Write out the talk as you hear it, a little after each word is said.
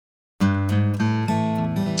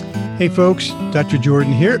Hey folks, Dr.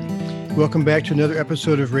 Jordan here. Welcome back to another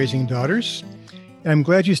episode of Raising Daughters. And I'm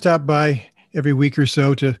glad you stop by every week or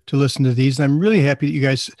so to listen to these. And I'm really happy that you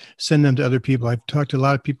guys send them to other people. I've talked to a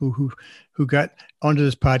lot of people who got onto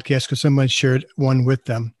this podcast because someone shared one with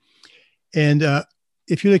them. And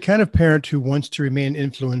if you're the kind of parent who wants to remain an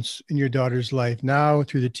influence in your daughter's life now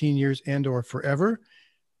through the teen years and or forever,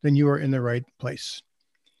 then you are in the right place.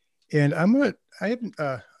 And I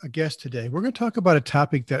have a guest today. We're going to talk about a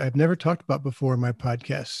topic that I've never talked about before in my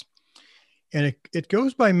podcast. And it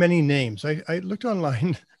goes by many names. I looked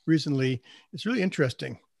online recently. It's really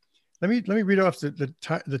interesting. Let me read off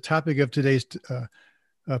the topic of today's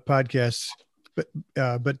podcast, but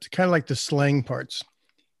kind of like the slang parts.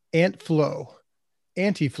 Ant flow,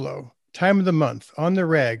 anti-flow, time of the month, on the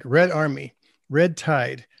rag, red army, red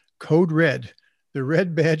tide, code red, the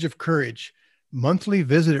red badge of courage, monthly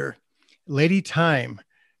visitor, lady time,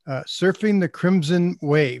 surfing the crimson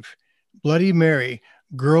wave, Bloody Mary,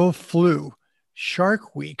 girl flu,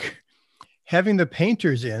 Shark Week, having the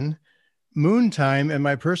painters in, moon time, and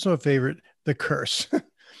my personal favorite, the curse.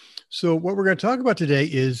 So what we're going to talk about today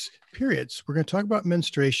is periods. We're going to talk about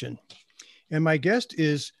menstruation. And my guest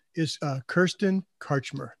is Kirsten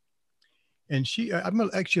Karchmer. And I'm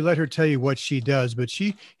going to actually let her tell you what she does, but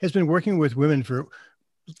she has been working with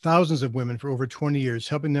thousands of women for over 20 years,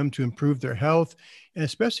 helping them to improve their health, and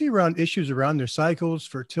especially around issues around their cycles,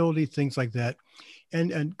 fertility, things like that.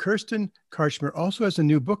 And Kirsten Karchmer also has a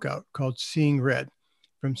new book out called Seeing Red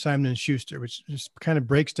from Simon & Schuster, which just kind of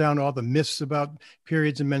breaks down all the myths about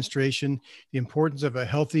periods and menstruation, the importance of a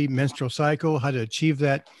healthy menstrual cycle, how to achieve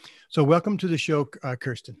that. So welcome to the show,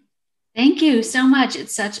 Kirsten. Thank you so much.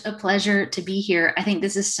 It's such a pleasure to be here. I think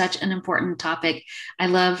this is such an important topic. I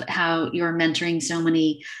love how you're mentoring so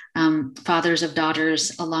many fathers of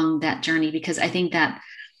daughters along that journey, because I think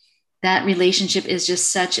that relationship is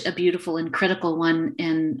just such a beautiful and critical one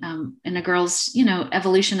in a girl's,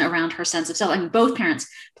 evolution around her sense of self. I mean, both parents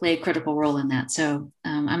play a critical role in that. So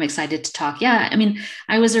I'm excited to talk. Yeah, I mean,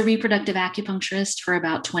 I was a reproductive acupuncturist for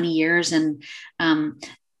about 20 years. And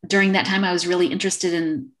during that time, I was really interested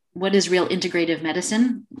in what is real integrative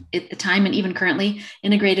medicine. At the time, and even currently,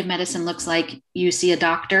 integrative medicine looks like you see a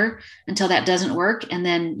doctor until that doesn't work, and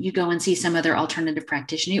then you go and see some other alternative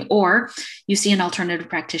practitioner, or you see an alternative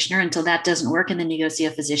practitioner until that doesn't work, and then you go see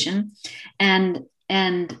a physician, and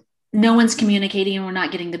no one's communicating, and we're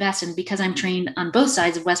not getting the best. And because I'm trained on both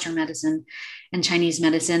sides of Western medicine and Chinese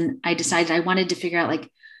medicine, I decided I wanted to figure out,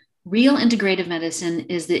 real integrative medicine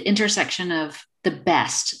is the intersection of the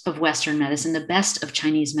best of Western medicine, the best of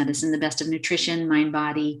Chinese medicine, the best of nutrition, mind,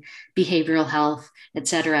 body, behavioral health, et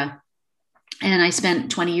cetera. And I spent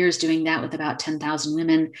 20 years doing that with about 10,000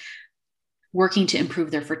 women, working to improve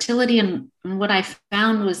their fertility. And what I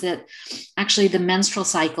found was that actually the menstrual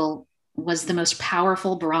cycle was the most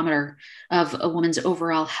powerful barometer of a woman's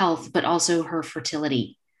overall health, but also her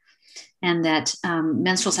fertility. And that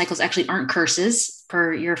menstrual cycles actually aren't curses,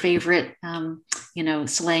 per your favorite,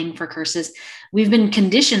 slang for curses. We've been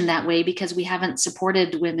conditioned that way because we haven't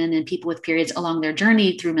supported women and people with periods along their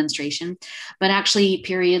journey through menstruation. But actually,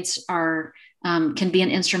 periods can be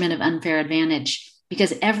an instrument of unfair advantage,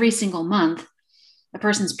 because every single month, a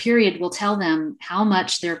person's period will tell them how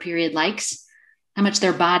much their period likes, how much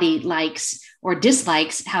their body likes or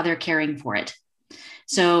dislikes how they're caring for it.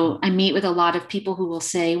 So I meet with a lot of people who will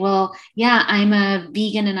say, well, yeah, I'm a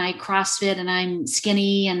vegan and I CrossFit and I'm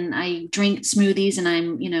skinny and I drink smoothies and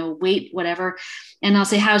I'm, weight, whatever. And I'll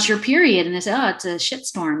say, how's your period? And they say, oh, it's a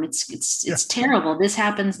shitstorm. It's terrible. This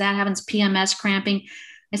happens, that happens, PMS, cramping.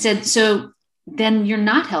 I said, so then you're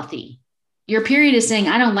not healthy. Your period is saying,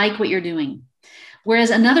 I don't like what you're doing.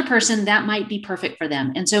 Whereas another person, that might be perfect for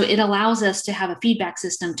them. And so it allows us to have a feedback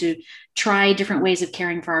system to try different ways of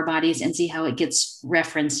caring for our bodies and see how it gets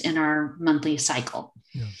referenced in our monthly cycle.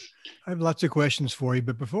 Yeah. I have lots of questions for you,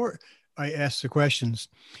 but before I ask the questions,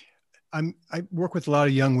 I work with a lot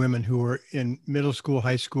of young women who are in middle school,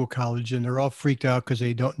 high school, college, and they're all freaked out because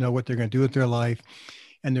they don't know what they're going to do with their life.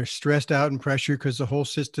 And they're stressed out and pressured because the whole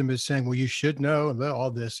system is saying, well, you should know about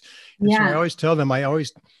all this. And so I always tell them, I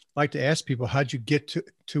always like to ask people, how'd you get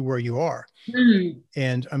to where you are? Mm-hmm.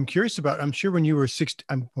 And I'm curious I'm sure when you were 16,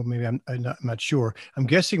 I'm not sure. I'm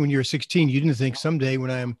guessing when you were 16, you didn't think someday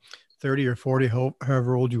when I'm 30 or 40,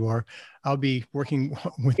 however old you are, I'll be working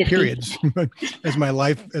with periods as my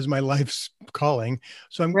life's calling.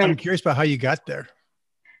 So I'm curious about how you got there.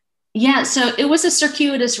 Yeah, so it was a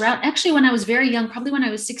circuitous route. Actually, when I was very young, probably when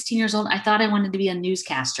I was 16 years old, I thought I wanted to be a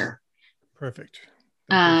newscaster. Perfect.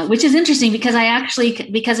 Which is interesting because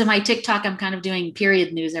because of my TikTok, I'm kind of doing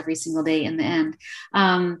period news every single day in the end.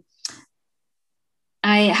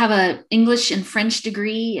 I have a English and French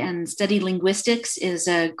degree and studied linguistics is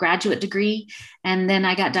a graduate degree. And then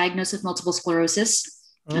I got diagnosed with multiple sclerosis.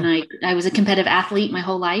 Oh. And I was a competitive athlete my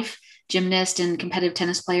whole life, gymnast and competitive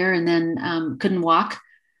tennis player, and then couldn't walk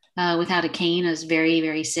without a cane. I was very,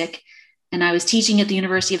 very sick. And I was teaching at the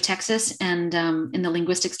University of Texas and in the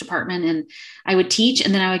linguistics department. And I would teach,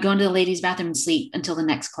 and then I would go into the ladies' bathroom and sleep until the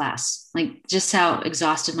next class, like just how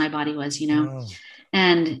exhausted my body was, you know? Oh.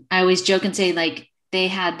 And I always joke and say, like, they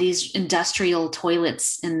had these industrial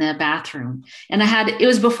toilets in the bathroom. And it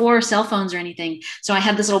was before cell phones or anything. So I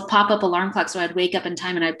had this little pop-up alarm clock. So I'd wake up in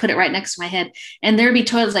time and I'd put it right next to my head. And there'd be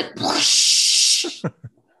toilets like, whoosh,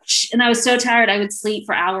 and I was so tired. I would sleep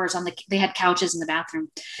for hours they had couches in the bathroom.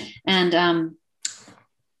 And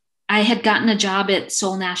I had gotten a job at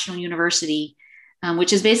Seoul National University,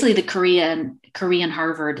 which is basically the Korean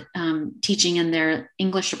Harvard, teaching in their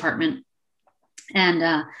English department. And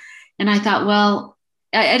I thought, well,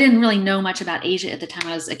 I didn't really know much about Asia at the time.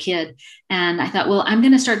 I was a kid. And I thought, well, I'm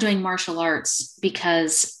going to start doing martial arts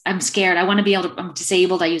because I'm scared. I want to be able to, I'm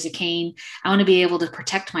disabled. I use a cane. I want to be able to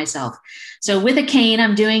protect myself. So with a cane,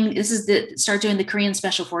 start doing the Korean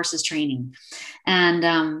Special Forces training. And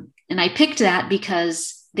I picked that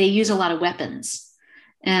because they use a lot of weapons.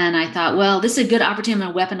 And I thought, well, this is a good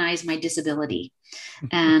opportunity to weaponize my disability.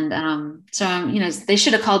 And so, they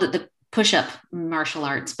should have called it the push-up martial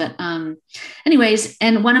arts. But anyways,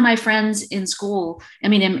 and one of my friends in school,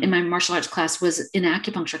 in my martial arts class, was in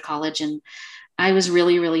acupuncture college, and I was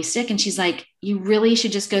really, really sick. And she's like, you really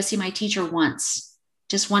should just go see my teacher once.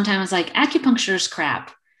 Just one time. I was like, acupuncture is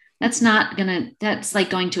crap. That's like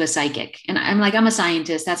going to a psychic. And I'm like, I'm a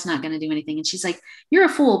scientist. That's not going to do anything. And she's like, you're a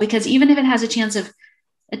fool, because even if it has a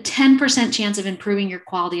 10% chance of improving your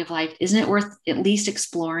quality of life, isn't it worth at least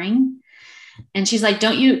exploring? And she's like,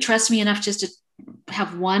 don't you trust me enough just to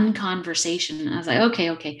have one conversation? And I was like,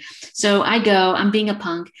 okay. So I go, I'm being a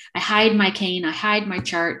punk. I hide my cane. I hide my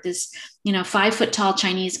chart. This, 5-foot tall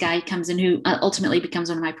Chinese guy comes in who ultimately becomes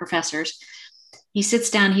one of my professors. He sits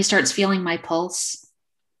down, he starts feeling my pulse.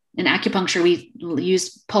 In acupuncture, we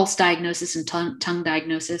use pulse diagnosis and tongue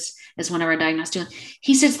diagnosis as one of our diagnostic tools.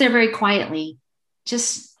 He sits there very quietly,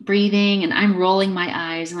 just breathing, and I'm rolling my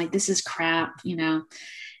eyes. I'm like, this is crap,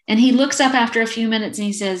 And he looks up after a few minutes and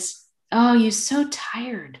he says, oh, you're so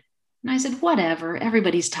tired. And I said, whatever,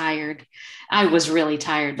 everybody's tired. I was really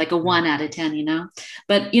tired, like a 1 out of 10,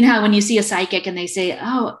 But you know how when you see a psychic and they say,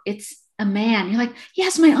 oh, it's a man, you're like,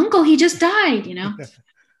 yes, my uncle, he just died,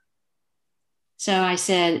 So I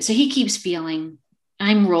said, so he keeps feeling,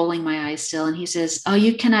 I'm rolling my eyes still. And he says, oh,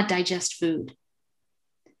 you cannot digest food.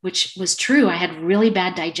 Which was true. I had really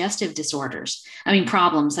bad digestive disorders.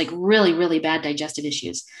 Problems, like really, really bad digestive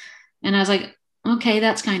issues. And I was like, okay,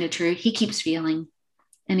 that's kind of true. He keeps feeling.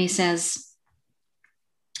 And he says,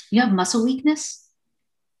 you have muscle weakness?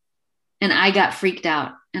 And I got freaked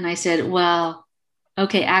out. And I said, well,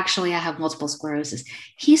 okay, actually I have multiple sclerosis.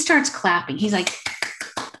 He starts clapping. He's like,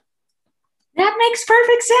 that makes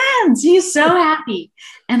perfect sense. He's so happy.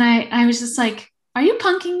 And I was just like, are you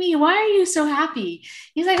punking me? Why are you so happy?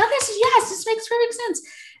 He's like, oh, this makes perfect sense.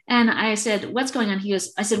 And I said, what's going on?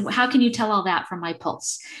 I said, how can you tell all that from my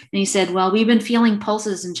pulse? And he said, well, we've been feeling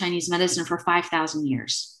pulses in Chinese medicine for 5,000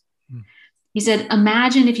 years. He said,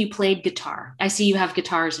 imagine if you played guitar. I see you have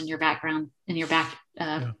guitars in your background, in your back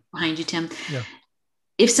behind you, Tim. Yeah.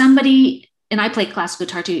 If somebody, and I play classical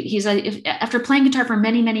guitar too. He's like, after playing guitar for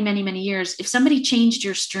many, many, many, many years, if somebody changed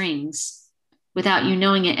your strings without you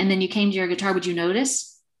knowing it, and then you came to your guitar, would you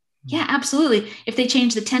notice? Yeah, absolutely. If they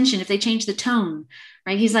change the tension, if they change the tone,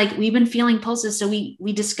 right? He's like, we've been feeling pulses. So we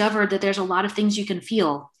discovered that there's a lot of things you can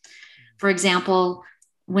feel. For example,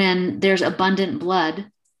 when there's abundant blood,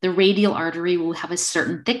 the radial artery will have a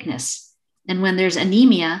certain thickness. And when there's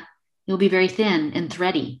anemia, it will be very thin and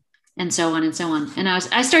thready, and so on and so on. And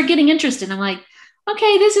I started getting interested. I'm like,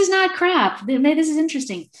 okay, this is not crap. This is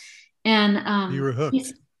interesting. And you were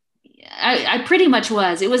hooked. I pretty much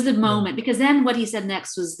was. It was the moment, because then what he said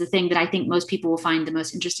next was the thing that I think most people will find the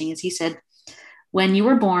most interesting. Is he said, when you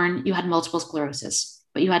were born, you had multiple sclerosis,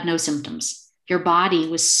 but you had no symptoms. Your body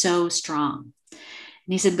was so strong. And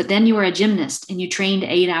he said, but then you were a gymnast and you trained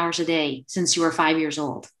 8 hours a day since you were 5 years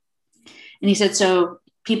old. And he said, so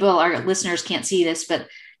our listeners can't see this, but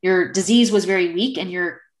your disease was very weak and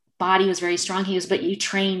your body was very strong. He goes, but you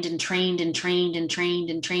trained and trained and trained and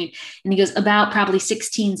trained and trained. And he goes, about probably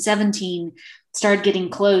 16, 17, started getting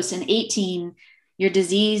close. And 18, your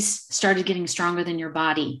disease started getting stronger than your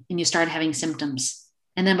body and you started having symptoms.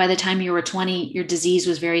 And then by the time you were 20, your disease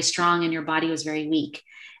was very strong and your body was very weak.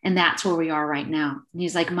 And that's where we are right now. And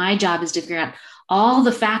he's like, my job is to figure out all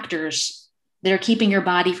the factors that are keeping your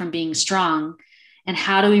body from being strong? And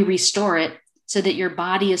how do we restore it so that your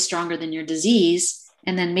body is stronger than your disease?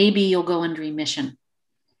 And then maybe you'll go into remission.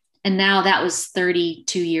 And now that was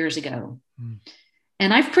 32 years ago.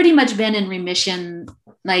 And I've pretty much been in remission.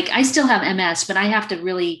 Like, I still have MS, but I have to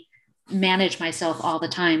really manage myself all the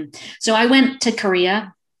time. So I went to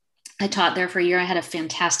Korea. I taught there for a year. I had a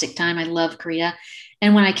fantastic time. I love Korea.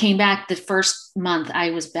 And when I came back, the first month I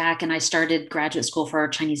was back and I started graduate school for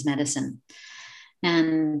Chinese medicine.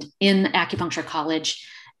 And in acupuncture college,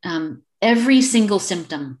 every single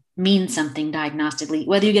symptom means something diagnostically,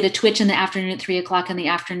 whether you get a twitch in the afternoon at 3:00 in the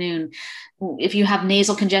afternoon, if you have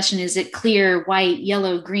nasal congestion, is it clear, white,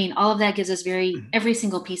 yellow, green? All of that gives us every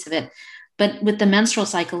single piece of it. But with the menstrual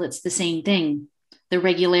cycle, it's the same thing. The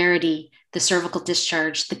regularity, the cervical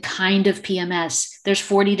discharge, the kind of PMS. There's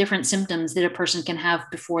 40 different symptoms that a person can have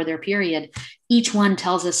before their period. Each one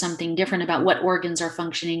tells us something different about what organs are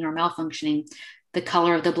functioning or malfunctioning, the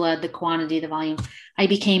color of the blood, the quantity, the volume. I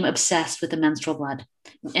became obsessed with the menstrual blood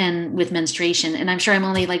and with menstruation. And I'm sure I'm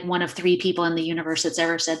only like one of 3 people in the universe that's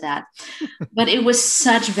ever said that. But it was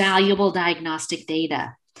such valuable diagnostic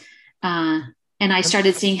data. And I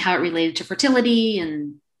started seeing how it related to fertility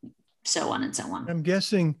and so on and so on. I'm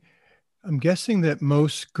guessing that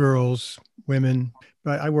most girls, women,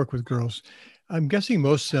 but I work with girls, I'm guessing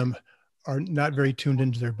most of them are not very tuned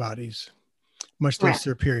into their bodies, much less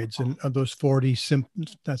their periods. And of those 40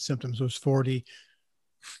 those 40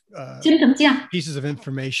 symptoms, yeah, pieces of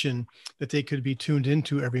information that they could be tuned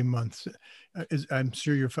into every month. I'm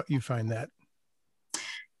sure you find that.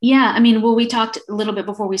 Yeah. I mean, well, we talked a little bit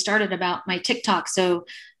before we started about my TikTok. So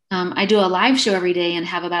I do a live show every day and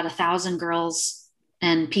have about 1,000 girls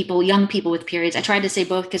and people, young people with periods. I tried to say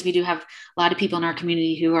both because we do have a lot of people in our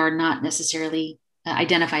community who are not necessarily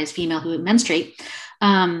identify as female who menstruate.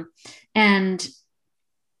 And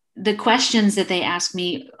the questions that they ask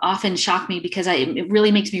me often shock me because it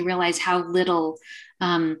really makes me realize how little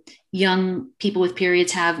young people with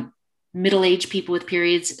periods have, middle-aged people with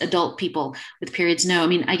periods, adult people with periods know. I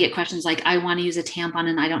mean, I get questions like, I want to use a tampon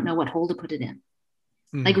and I don't know what hole to put it in.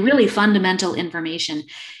 Like really fundamental information.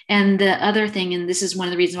 And the other thing, and this is one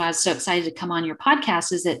of the reasons why I was so excited to come on your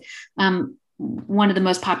podcast, is that one of the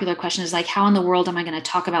most popular questions is like, how in the world am I going to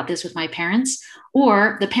talk about this with my parents?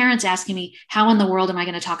 Or the parents asking me, how in the world am I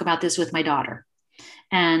going to talk about this with my daughter?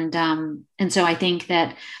 And so I think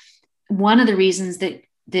that one of the reasons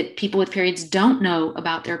that people with periods don't know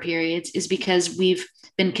about their periods is because we've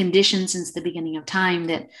been conditioned since the beginning of time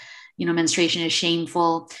that, you know, menstruation is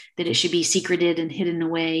shameful, that it should be secreted and hidden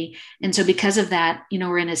away. And so because of that, you know,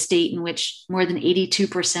 we're in a state in which more than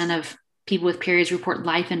 82% of people with periods report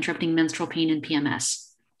life-interrupting menstrual pain and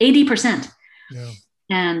PMS. 80%. Yeah.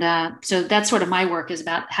 And so that's sort of my work, is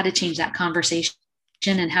about how to change that conversation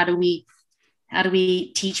and how do we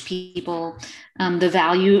teach people the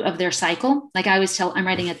value of their cycle. Like I always tell, I'm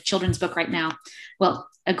writing a children's book right now. Well,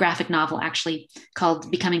 a graphic novel actually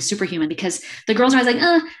called Becoming Superhuman, because the girls are always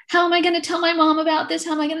like, how am I going to tell my mom about this?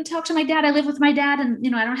 How am I going to talk to my dad? I live with my dad and,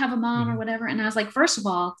 you know, I don't have a mom or whatever. And I was like, first of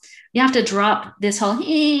all, you have to drop this whole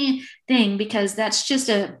thing, because that's just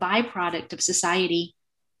a byproduct of society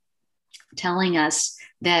telling us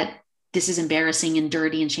that this is embarrassing and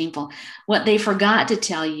dirty and shameful. What they forgot to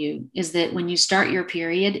tell you is that when you start your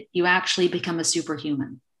period, you actually become a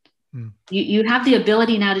superhuman. You have the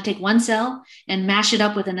ability now to take one cell and mash it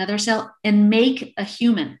up with another cell and make a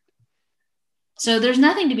human. So there's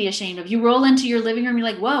nothing to be ashamed of. You roll into your living room, you're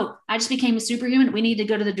like, whoa, I just became a superhuman. We need to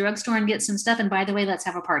go to the drugstore and get some stuff. And by the way, let's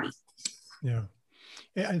have a party. Yeah.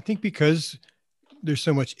 I think because there's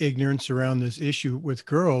so much ignorance around this issue with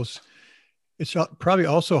girls, it's probably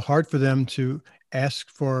also hard for them to ask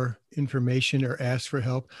for information or ask for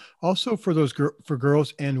help. Also for those for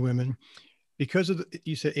girls and women, because of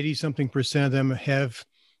you said 80-something% of them have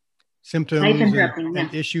symptoms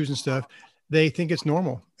and issues and stuff. They think it's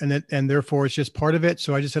normal, and therefore it's just part of it.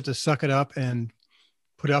 So I just have to suck it up and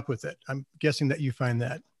put up with it. I'm guessing that you find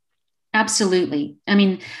that. Absolutely. I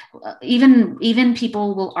mean, even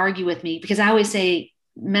people will argue with me, because I always say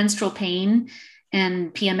menstrual pain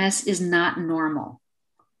and PMS is not normal.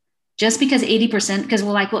 Just because 80%, because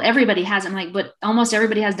we're like, well, everybody has it. I'm like, but almost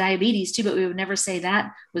everybody has diabetes too, but we would never say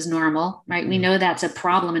that was normal, right? We know that's a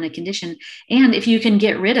problem and a condition. And if you can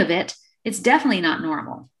get rid of it, it's definitely not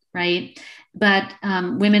normal, right? But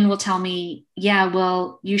women will tell me, yeah,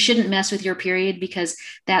 well, you shouldn't mess with your period because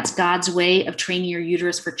that's God's way of training your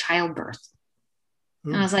uterus for childbirth.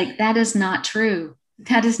 And I was like, that is not true.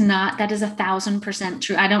 That is 1,000%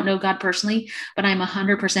 true. I don't know God personally, but I'm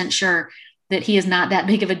 100% sure that he is not that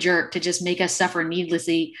big of a jerk to just make us suffer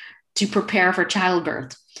needlessly to prepare for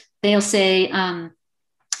childbirth. they'll say,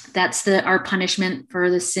 that's our punishment for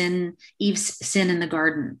Eve's sin in the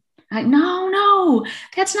garden. Like, no,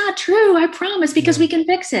 that's not true. I promise, because we can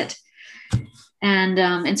fix it.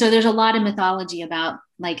 And so there's a lot of mythology about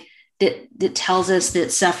like that tells us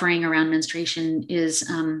that suffering around menstruation is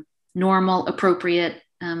normal, appropriate.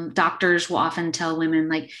 Doctors will often tell women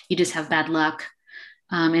like, you just have bad luck.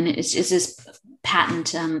 And it's this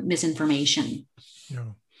patent misinformation. Yeah.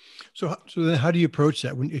 So then how do you approach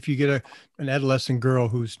that if you get an adolescent girl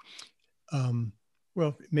who's,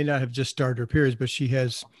 may not have just started her periods, but she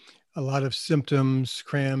has a lot of symptoms,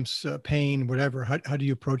 cramps, pain, whatever. How do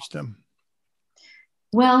you approach them?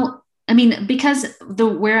 Well, I mean, because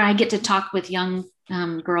where I get to talk with young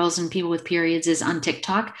girls and people with periods is on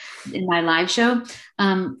TikTok in my live show.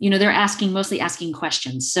 They're mostly asking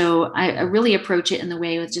questions. So I really approach it in the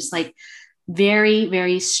way with just like very,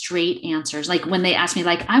 very straight answers. Like when they ask me,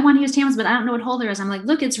 like, I want to use tampons, but I don't know what hole there is. I'm like,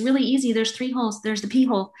 look, it's really easy. There's 3 holes. There's the pee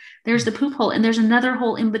hole. There's the poop hole. And there's another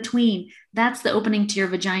hole in between. That's the opening to your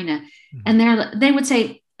vagina. Mm-hmm. And they would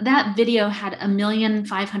say that video had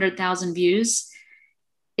 1,500,000 views.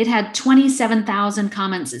 It had 27,000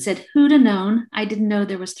 comments that said, who'd have known? I didn't know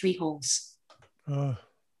there was 3 holes.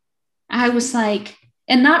 I was like,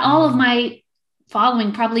 and not all of my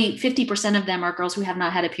following, probably 50% of them are girls who have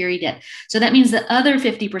not had a period yet. So that means the other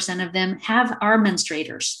 50% of them are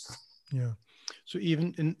menstruators. Yeah. So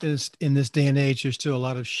even in this day and age, there's still a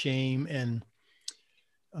lot of shame, and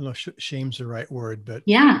I don't know if shame's the right word, but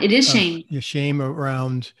yeah, it is shame. Shame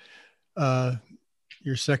around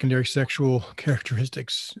your secondary sexual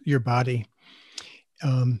characteristics, your body.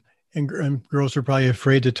 And girls are probably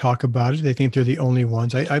afraid to talk about it. They think they're the only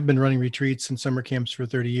ones. I've been running retreats and summer camps for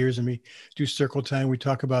 30 years, and we do circle time. We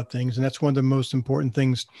talk about things. And that's one of the most important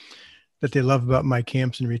things that they love about my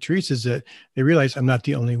camps and retreats is that they realize I'm not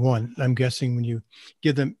the only one. I'm guessing when you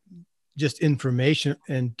give them just information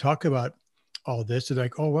and talk about all this, they're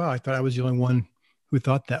like, oh, wow, I thought I was the only one who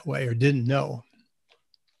thought that way or didn't know.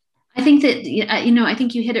 I think that, I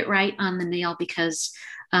think you hit it right on the nail, because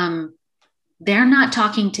they're not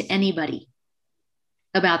talking to anybody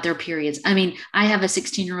about their periods. I mean, I have a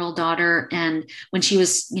 16-year-old daughter, and when she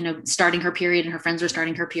was, starting her period and her friends were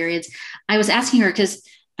starting her periods, I was asking her, because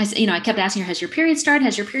I kept asking her, has your period started?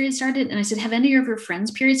 Has your period started? And I said, have any of your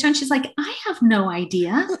friends' periods started? She's like, I have no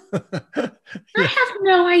idea. I have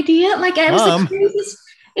no idea. Like, it was the craziest.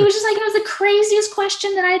 It was just like, it was the craziest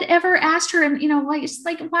question that I'd ever asked her. And, it's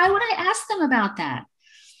like, why would I ask them about that?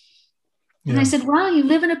 Yeah. And I said, well, you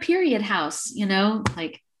live in a period house,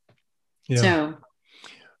 so.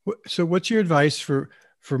 So what's your advice for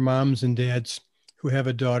moms and dads who have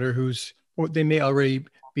a daughter they may already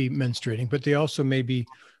be menstruating, but they also may be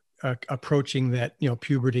approaching that,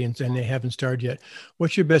 puberty and they haven't started yet.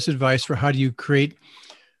 What's your best advice for how do you create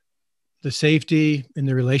the safety in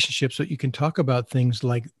the relationship so that you can talk about things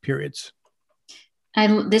like periods?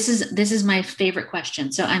 This is my favorite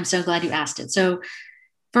question. So I'm so glad you asked it. So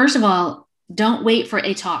first of all, don't wait for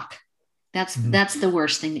a talk. That's the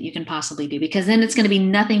worst thing that you can possibly do, because then it's going to be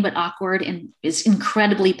nothing but awkward and it's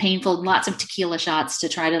incredibly painful. Lots of tequila shots to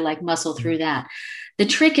try to muscle through that. The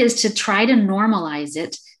trick is to try to normalize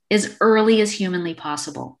it as early as humanly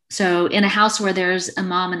possible. So in a house where there's a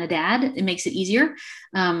mom and a dad, it makes it easier.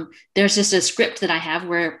 There's just a script that I have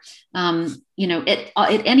where, at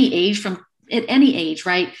any age,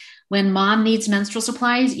 right? When mom needs menstrual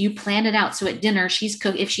supplies, you plan it out. So at dinner,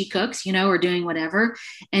 if she cooks, or doing whatever,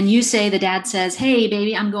 and the dad says, hey,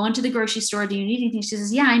 baby, I'm going to the grocery store. Do you need anything? She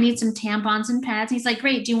says, yeah, I need some tampons and pads. And he's like,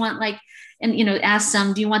 great. Do you want ask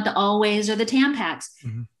some, do you want the Always or the Tampax?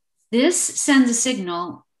 Mm-hmm. This sends a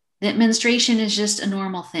signal that menstruation is just a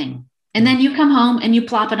normal thing. And then you come home and you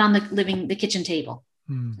plop it on the kitchen table,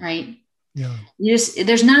 right? Yeah.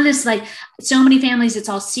 There's none of this, so many families, it's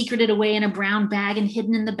all secreted away in a brown bag and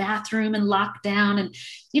hidden in the bathroom and locked down, and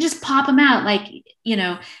you just pop them out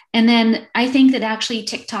and then I think that actually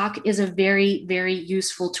TikTok is a very, very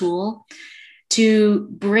useful tool to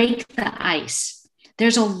break the ice.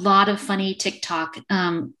 There's a lot of funny TikTok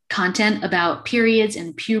content about periods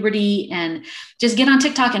and puberty, and just get on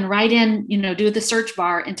TikTok and write in, do the search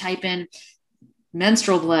bar and type in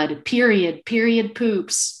menstrual blood, period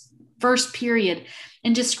poops, first period,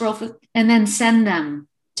 and just scroll and then send them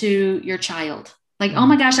to your child. Oh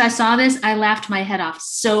my gosh, I saw this. I laughed my head off.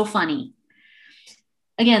 So funny.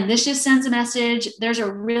 Again, this just sends a message. There's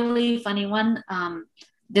a really funny one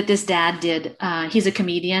that this dad did. He's a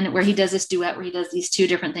comedian where he does this duet where he does these 2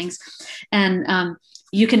 different things. And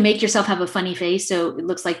you can make yourself have a funny face. So it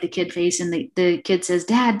looks like the kid face. And the kid says,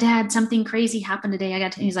 Dad, something crazy happened today.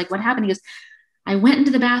 And he's like, what happened? He goes, I went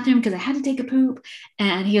into the bathroom because I had to take a poop.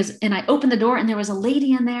 And he goes, and I opened the door and there was a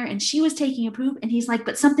lady in there and she was taking a poop. And he's like,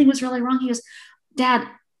 but something was really wrong. He goes, Dad,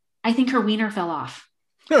 I think her wiener fell off.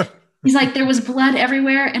 He's like, there was blood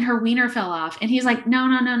everywhere and her wiener fell off. And he's like, no,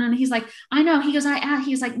 no, no, no. He's like, I know. He goes,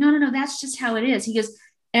 he's like, no, no, no, that's just how it is. He goes,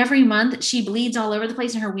 every month she bleeds all over the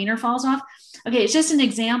place and her wiener falls off. Okay. It's just an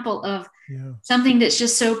example of something that's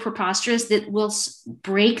just so preposterous that will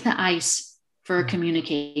break the ice for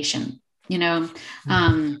communication, you know?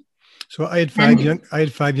 So I had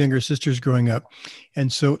five younger sisters growing up.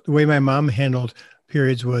 And so the way my mom handled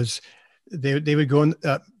periods was they would go in,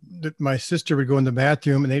 my sister would go in the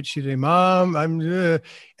bathroom and she'd say, Mom, and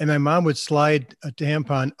my mom would slide a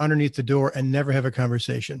tampon underneath the door and never have a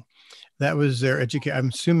conversation. That was their education. I'm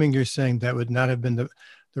assuming you're saying that would not have been the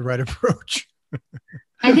right approach.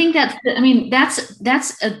 I think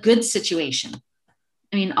that's a good situation.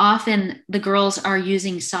 I mean, often the girls are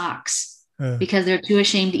using socks because they're too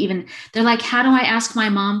ashamed to even, they're like, how do I ask my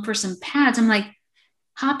mom for some pads? I'm like,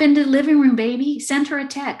 hop into the living room, baby, send her a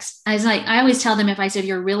text. I always tell them, if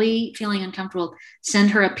you're really feeling uncomfortable,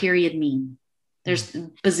 send her a period meme. There's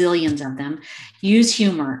bazillions of them. Use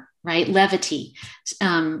humor, right? Levity.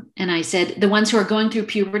 And I said, the ones who are going through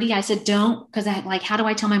puberty, I said, don't, because how do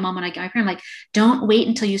I tell my mom when I get my period? I'm like, don't wait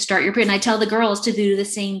until you start your period. And I tell the girls to do the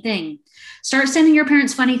same thing. Start sending your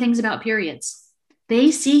parents funny things about periods. They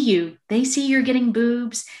see you. They see you're getting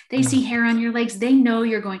boobs. They see hair on your legs. They know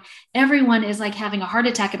you're going. Everyone is like having a heart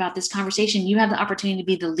attack about this conversation. You have the opportunity to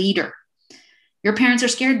be the leader. Your parents are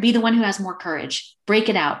scared. Be the one who has more courage. Break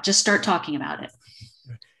it out. Just start talking about it.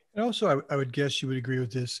 And also, I would guess you would agree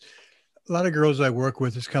with this. A lot of girls I work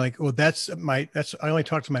with is kind of like, well, I only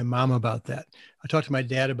talk to my mom about that. I talk to my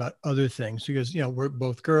dad about other things because, we're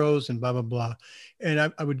both girls and blah, blah, blah.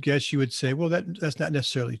 And I would guess you would say, well, that's not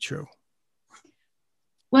necessarily true.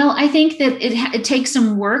 Well, I think that it takes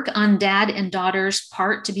some work on dad and daughter's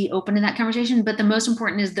part to be open in that conversation. But the most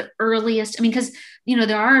important is the earliest. I mean, because,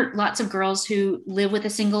 there are lots of girls who live with a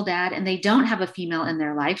single dad and they don't have a female in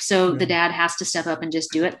their life. So the dad has to step up and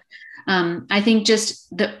just do it. I think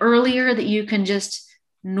just the earlier that you can just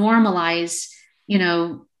normalize,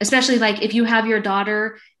 especially like if you have your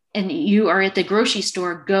daughter and you are at the grocery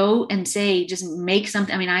store, go and say, just make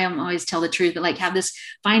something. I mean, I always tell the truth, but like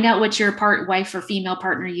find out what your wife or female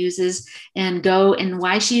partner uses and go, and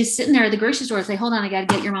why she's sitting there at the grocery store, say, hold on, I got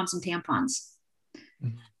to get your mom some tampons.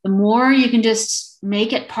 Mm-hmm. The more you can just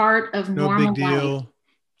make it part of normal life. No big deal.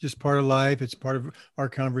 Just part of life. It's part of our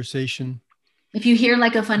conversation. If you hear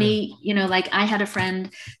like a funny, like I had a friend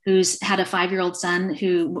who's had a 5-year-old son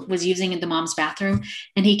who was using the mom's bathroom,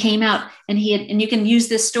 and he came out and and you can use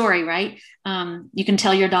this story, right? You can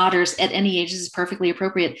tell your daughters at any age, this is perfectly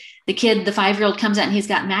appropriate. The 5-year-old comes out and he's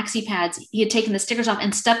got maxi pads. He had taken the stickers off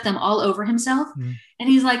and stuck them all over himself. Mm. And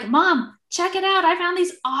he's like, Mom, check it out. I found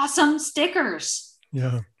these awesome stickers.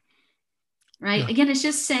 Yeah. Right. Yeah. Again, it's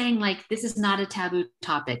just saying like, this is not a taboo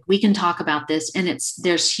topic. We can talk about this, and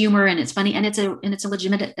there's humor and it's funny and it's a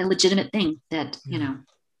legitimate thing that,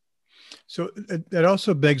 So that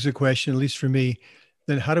also begs the question, at least for me,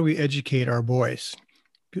 then how do we educate our boys?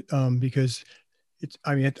 Because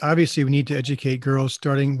obviously we need to educate girls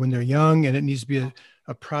starting when they're young, and it needs to be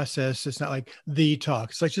a process. It's not like the talk.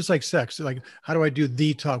 It's like just like sex. Like, how do I do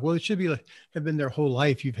the talk? Well, it should be like have been their whole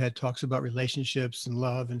life. You've had talks about relationships and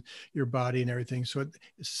love and your body and everything. So it's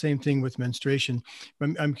the same thing with menstruation.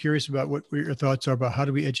 I'm curious about what your thoughts are about how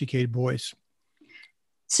do we educate boys?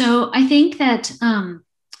 So I think that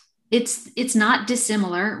it's not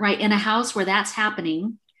dissimilar, right? In a house where that's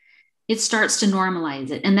happening, it starts to normalize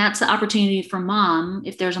it. And that's the opportunity for mom,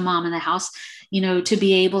 if there's a mom in the house, to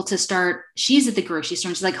be able to start, she's at the grocery store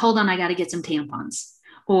and she's like, hold on, I got to get some tampons.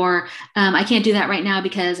 Or I can't do that right now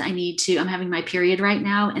because I'm having my period right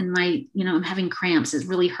now and I'm having cramps. It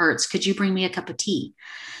really hurts. Could you bring me a cup of tea?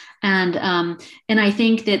 And I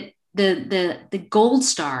think that the gold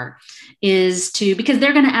star is because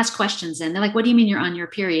they're going to ask questions and they're like, what do you mean you're on your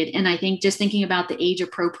period? And I think just thinking about the age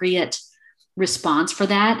appropriate response for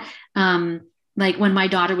that. Like when my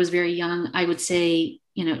daughter was very young, I would say,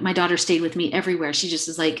 my daughter stayed with me everywhere. She just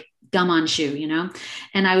was like gum on shoe,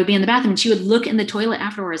 and I would be in the bathroom and she would look in the toilet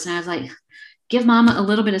afterwards. And I was like, give mama a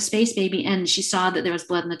little bit of space, baby. And she saw that there was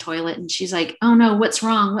blood in the toilet and she's like, oh no, what's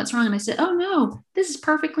wrong? What's wrong? And I said, oh no, this is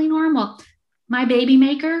perfectly normal. My baby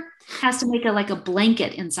maker has to make a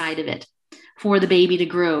blanket inside of it for the baby to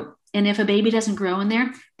grow. And if a baby doesn't grow in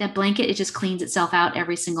there, that blanket, it just cleans itself out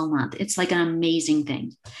every single month. It's like an amazing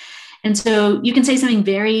thing. And so you can say something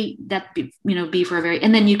be for a very,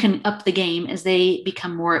 and then you can up the game as they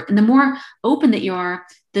become more, and the more open that you are,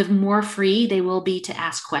 the more free they will be to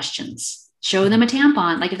ask questions. show them a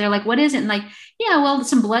tampon. Like if they're like, what is it? And like, yeah, well,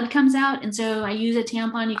 some blood comes out. And so I use a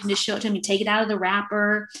tampon. You can just show it to them. You take it out of the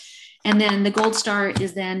wrapper. And then the gold star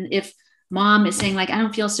is then if mom is saying like, I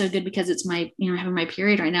don't feel so good because it's my, having my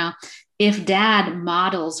period right now. If dad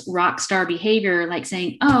models rock star behavior, like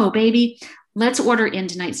saying, oh, baby, let's order in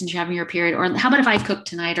tonight since you're having your period. Or how about if I cook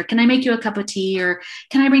tonight? Or can I make you a cup of tea? Or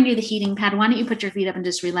can I bring you the heating pad? Why don't you put your feet up and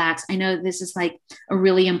just relax? I know this is like a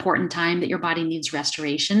really important time that your body needs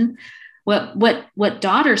restoration. What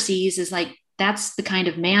daughter sees is like, that's the kind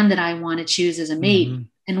of man that I want to choose as a mate. Mm-hmm.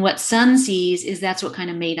 And what son sees is that's what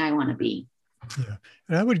kind of mate I want to be. Yeah.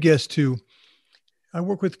 And I would guess too, I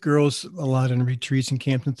work with girls a lot in retreats and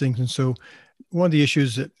camps and things. And so one of the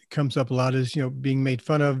issues that comes up a lot is, being made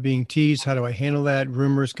fun of, being teased. How do I handle that?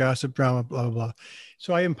 Rumors, gossip, drama, blah, blah, blah.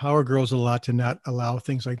 So I empower girls a lot to not allow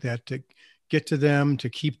things like that to get to them, to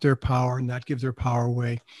keep their power and not give their power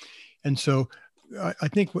away. And so I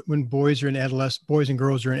think when boys and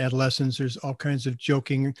girls are in adolescence, there's all kinds of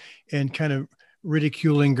joking and kind of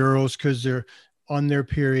ridiculing girls because they're on their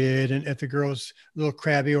period, and if the girl's a little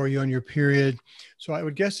crabby or you're on your period. So I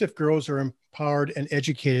would guess if girls are empowered and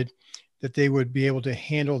educated, that they would be able to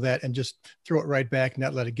handle that and just throw it right back and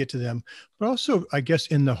not let it get to them. But also, I guess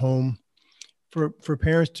in the home, for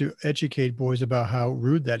parents to educate boys about how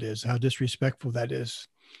rude that is, how disrespectful that is.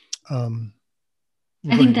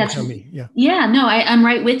 I think that's no, I'm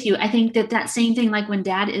right with you. I think that same thing, like when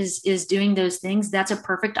dad is doing those things, that's a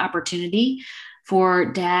perfect opportunity for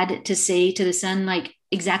dad to say to the son, like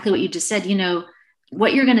exactly what you just said.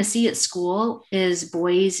 What you're going to see at school is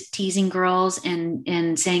boys teasing girls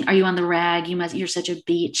and saying, are you on the rag? You're such a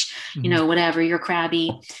beach, mm-hmm. Whatever, you're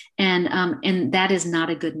crabby. And that is not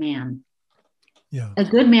a good man. Yeah. A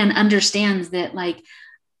good man understands that like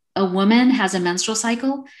a woman has a menstrual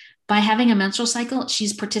cycle. By having a menstrual cycle,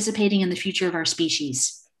 she's participating in the future of our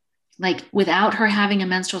species. Like without her having a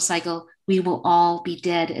menstrual cycle, we will all be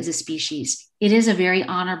dead as a species. It is a very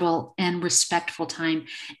honorable and respectful time.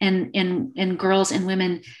 And girls and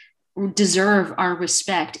women deserve our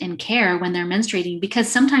respect and care when they're menstruating, because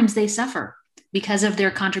sometimes they suffer because of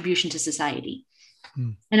their contribution to society.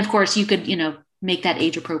 And of course, you could, make that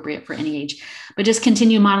age appropriate for any age, but just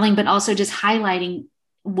continue modeling, but also just highlighting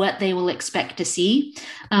what they will expect to see.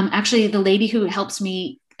 Actually, the lady who helps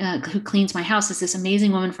me, who cleans my house, is this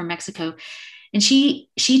amazing woman from Mexico. And she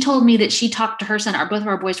told me that she talked to her son, both of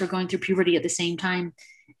our boys were going through puberty at the same time.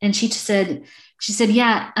 And she said,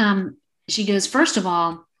 yeah, she goes, first of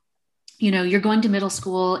all, you're going to middle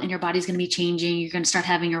school and your body's going to be changing. You're going to start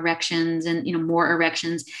having erections and, more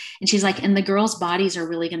erections. And she's like, and the girls' bodies are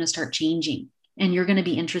really going to start changing and you're going to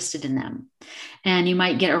be interested in them and you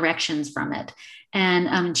might get erections from it.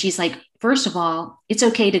 And she's like, first of all, it's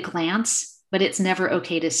okay to glance, but it's never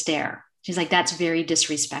okay to stare. She's like, that's very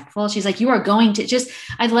disrespectful. She's like, you are going to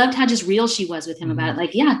I loved how just real she was with him about it.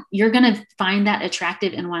 Like, yeah, you're going to find that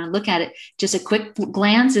attractive and want to look at it. Just a quick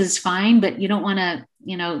glance is fine, but you don't want to,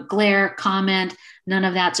 glare, comment, none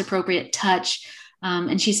of that's appropriate, touch.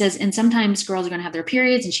 And she says, and sometimes girls are going to have their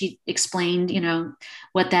periods. And she explained,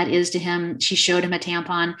 what that is to him. She showed him a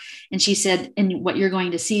tampon and she said, and what you're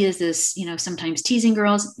going to see is this, sometimes teasing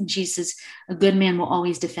girls. And she says, a good man will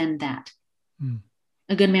always defend that.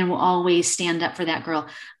 A good man will always stand up for that girl.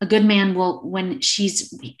 A good man will, when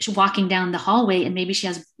she's walking down the hallway and maybe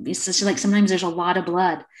she's like, sometimes there's a lot of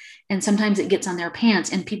blood and sometimes it gets on their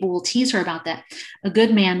pants and people will tease her about that. A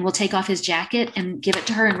good man will take off his jacket and give it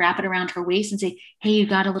to her and wrap it around her waist and say, hey, you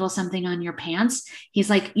got a little something on your pants. He's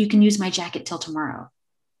like, you can use my jacket till tomorrow.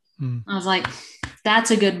 I was like,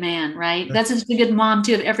 that's a good man, right? That's a good mom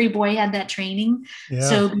too. If every boy had that training,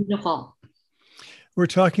 so beautiful. We're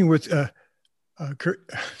talking with,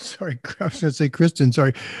 Kirsten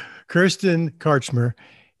Karchmer,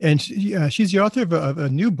 and she's the author of a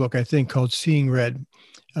new book, I think, called Seeing Red.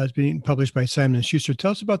 It's being published by Simon & Schuster.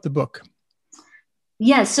 Tell us about the book.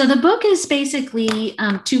 Yes, so the book is basically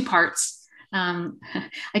two parts.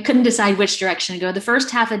 I couldn't decide which direction to go. The first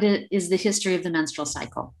half of it is the history of the menstrual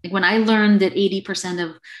cycle. Like when I learned that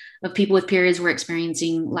 80% of people with periods were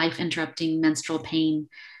experiencing life-interrupting menstrual pain,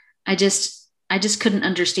 I just couldn't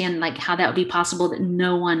understand like how that would be possible that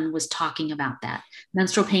no one was talking about that.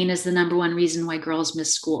 Menstrual pain is the number one reason why girls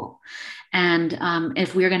miss school. And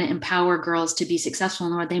if we're going to empower girls to be successful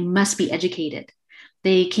in the world, they must be educated.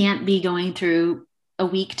 They can't be going through a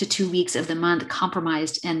week to 2 weeks of the month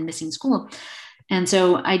compromised and missing school. And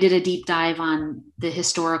so I did a deep dive on the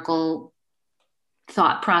historical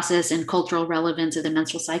thought process and cultural relevance of the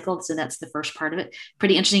menstrual cycle. So that's the first part of it.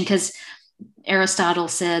 Pretty interesting because Aristotle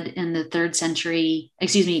said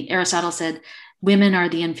women are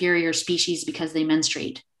the inferior species because they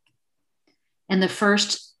menstruate. And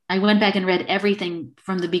I went back and read everything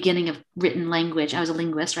from the beginning of written language. I was a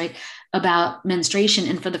linguist, right? About menstruation.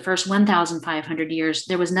 And for the first 1,500 years,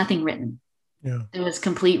 there was nothing written. Yeah. There was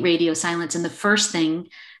complete radio silence. And the first thing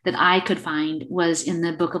that I could find was in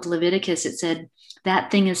the book of Leviticus. It said,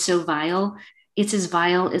 that thing is so vile. It's as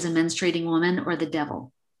vile as a menstruating woman or the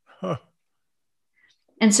devil. Huh.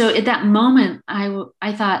 And so at that moment,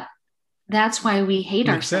 I thought, that's why we hate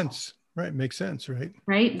Makes ourselves. sense. Right. Makes sense. Right.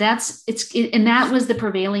 Right. And that was the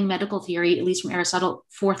prevailing medical theory, at least from Aristotle,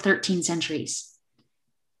 for 13 centuries.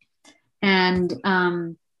 And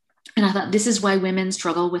I thought, this is why women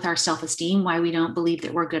struggle with our self-esteem, why we don't believe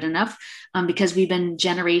that we're good enough, because we've been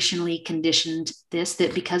generationally conditioned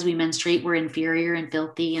that because we menstruate, we're inferior and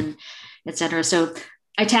filthy and et cetera. So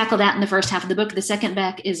I tackle that in the first half of the book. The second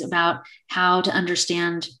back is about how to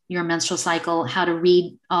understand your menstrual cycle, how to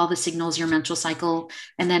read all the signals of your menstrual cycle,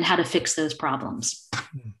 and then how to fix those problems.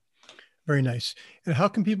 Very nice. And how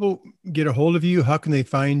can people get a hold of you? How can they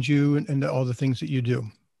find you and all the things that you do?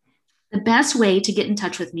 The best way to get in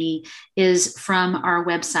touch with me is from our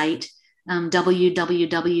website,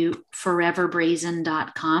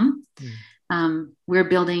 www.foreverbrazen.com. We're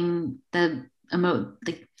building the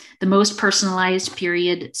most personalized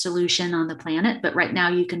period solution on the planet. But right now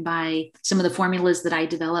you can buy some of the formulas that I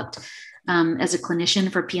developed as a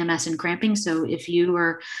clinician for PMS and cramping. So if you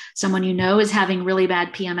or someone you know is having really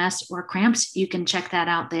bad PMS or cramps, you can check that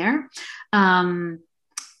out there.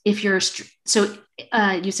 You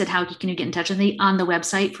said, how can you get in touch with me? On the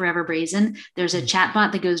website, Forever Brazen, there's a chat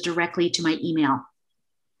bot that goes directly to my email.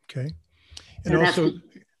 Okay. And so also,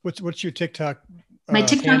 what's your TikTok? My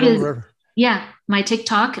TikTok is, my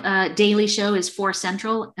TikTok daily show is 4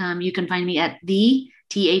 Central. You can find me at _expert.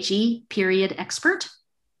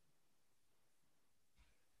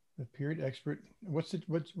 The period expert. What's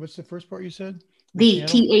the first part you said? The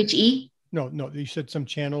THE. No, you said some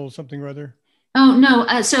channel, something or other. Oh, no.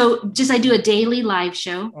 I do a daily live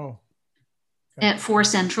show at 4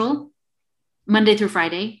 Central, Monday through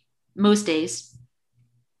Friday, most days.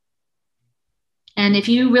 And if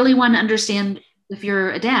you really want to understand, if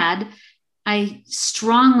you're a dad, I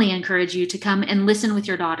strongly encourage you to come and listen with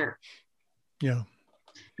your daughter. Yeah.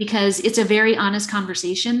 Because it's a very honest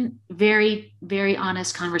conversation, very, very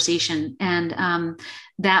honest conversation. And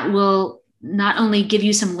that will not only give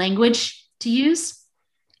you some language to use,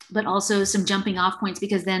 but also some jumping off points,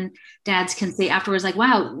 because then dads can say afterwards, like,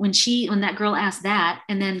 wow, when that girl asked that,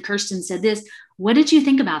 and then Kirsten said this, what did you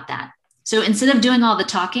think about that? So instead of doing all the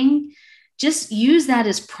talking, just use that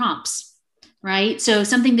as prompts, right? So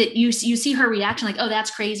something that you see her reaction, like, oh,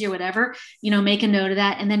 that's crazy or whatever, make a note of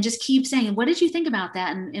that. And then just keep saying, what did you think about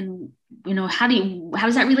that? And how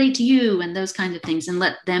does that relate to you? And those kinds of things, and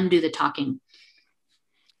let them do the talking.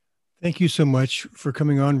 Thank you so much for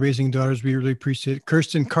coming on Raising Daughters. We really appreciate it.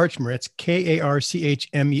 Kirsten Karchmer, it's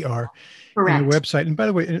Karchmer. Correct. And the website. And by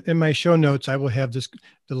the way, in my show notes, I will have the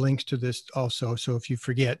links to this also. So if you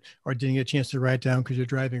forget or didn't get a chance to write down because you're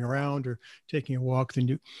driving around or taking a walk, then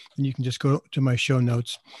you can just go to my show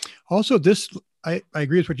notes. Also, I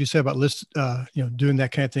agree with what you said about doing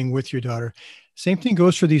that kind of thing with your daughter. Same thing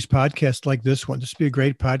goes for these podcasts like this one. This would be a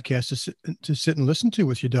great podcast to sit and listen to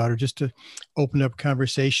with your daughter, just to open up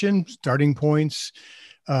conversation, starting points.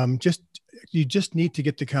 You just need to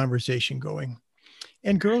get the conversation going.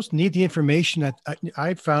 And girls need the information.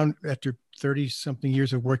 I found after 30 something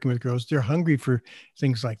years of working with girls, they're hungry for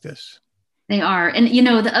things like this. They are. And,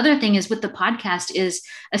 the other thing is with the podcast is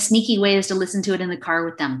a sneaky way is to listen to it in the car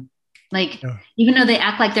with them. Like, even though they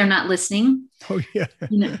act like they're not listening. Oh, yeah.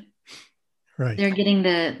 Right. They're getting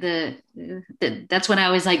that's when I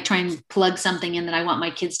always like try and plug something in that I want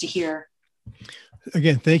my kids to hear.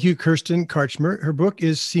 Again, thank you, Kirsten Karchmer. Her book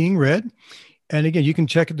is Seeing Red. And again, you can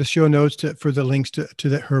check the show notes for the links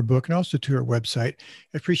to her book and also to her website.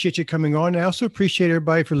 I appreciate you coming on. I also appreciate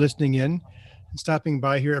everybody for listening in and stopping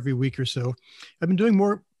by here every week or so. I've been doing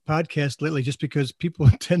more podcasts lately just because people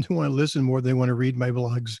tend to want to listen more than they want to read my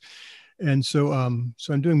blogs. And so I'm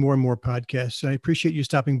doing more and more podcasts. I appreciate you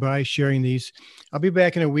stopping by, sharing these. I'll be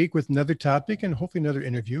back in a week with another topic and hopefully another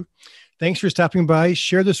interview. Thanks for stopping by.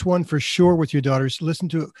 Share this one for sure with your daughters. Listen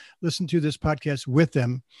to this podcast with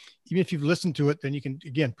them. Even if you've listened to it, then you can,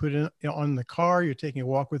 again, put it on the car. You're taking a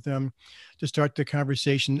walk with them to start the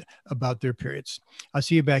conversation about their periods. I'll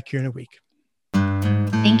see you back here in a week.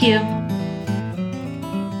 Thank you.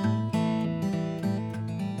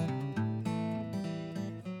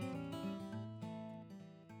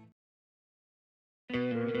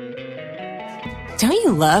 Don't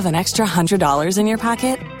you love an extra $100 in your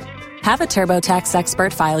pocket? Have a TurboTax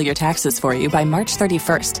expert file your taxes for you by March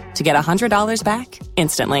 31st to get $100 back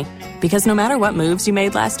instantly. Because no matter what moves you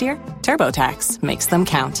made last year, TurboTax makes them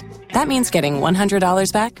count. That means getting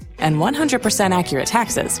 $100 back and 100% accurate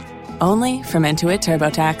taxes only from Intuit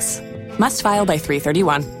TurboTax. Must file by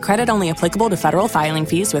 3/31. Credit only applicable to federal filing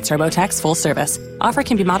fees with TurboTax full service. Offer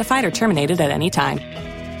can be modified or terminated at any time.